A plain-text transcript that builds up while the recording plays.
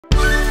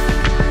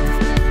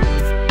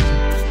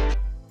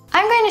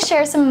I'm going to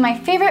share some of my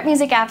favorite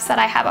music apps that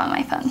I have on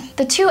my phone.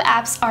 The two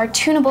apps are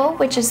Tunable,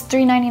 which is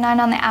 $3.99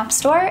 on the App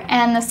Store,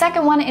 and the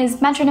second one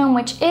is Metronome,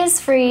 which is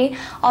free,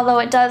 although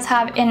it does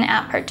have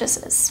in-app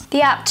purchases.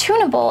 The app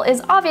Tunable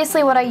is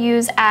obviously what I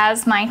use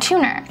as my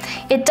tuner.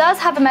 It does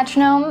have a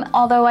metronome,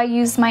 although I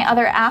use my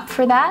other app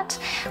for that.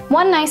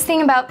 One nice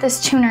thing about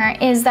this tuner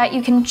is that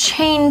you can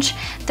change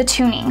the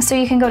tuning. So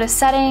you can go to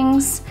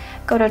settings,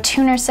 go to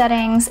tuner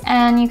settings,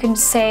 and you can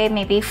say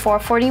maybe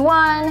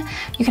 441.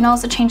 You can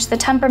also change the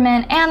temperament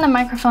and the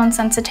microphone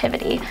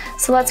sensitivity.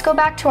 So let's go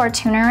back to our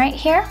tuner right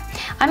here.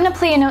 I'm gonna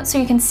play a note so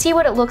you can see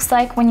what it looks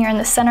like when you're in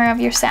the center of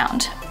your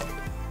sound.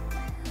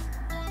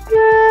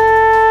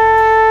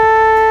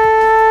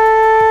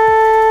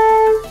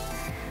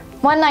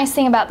 One nice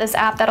thing about this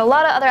app that a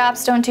lot of other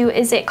apps don't do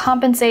is it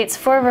compensates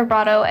for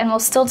vibrato and will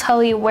still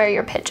tell you where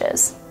your pitch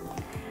is.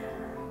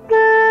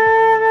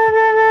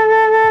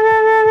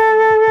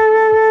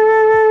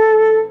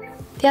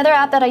 The other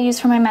app that I use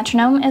for my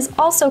metronome is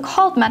also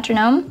called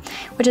Metronome,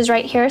 which is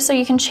right here. So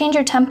you can change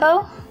your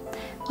tempo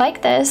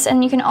like this,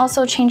 and you can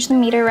also change the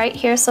meter right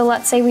here. So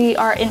let's say we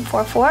are in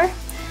 4/4.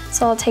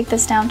 So I'll take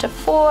this down to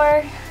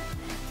 4,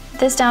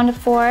 this down to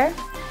 4.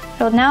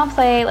 It'll now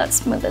play,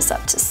 let's move this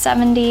up to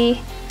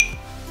 70.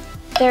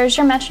 There's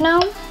your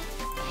metronome.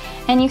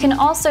 And you can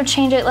also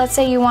change it, let's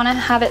say you want to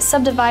have it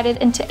subdivided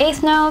into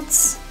eighth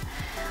notes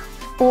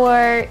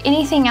or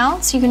anything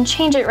else, you can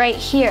change it right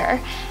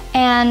here.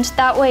 And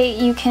that way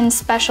you can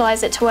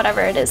specialize it to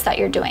whatever it is that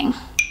you're doing.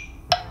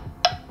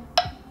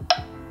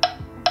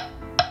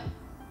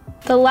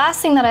 The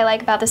last thing that I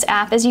like about this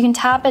app is you can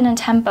tap in a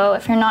tempo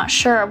if you're not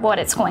sure of what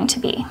it's going to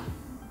be.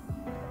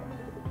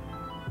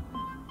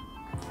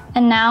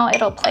 And now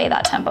it'll play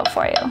that tempo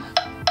for you.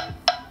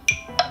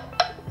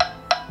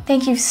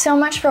 Thank you so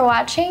much for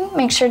watching.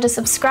 Make sure to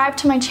subscribe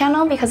to my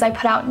channel because I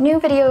put out new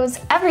videos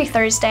every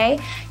Thursday.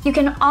 You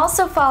can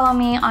also follow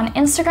me on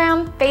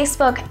Instagram,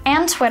 Facebook,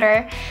 and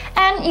Twitter.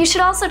 And you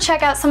should also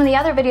check out some of the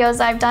other videos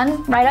I've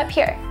done right up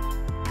here.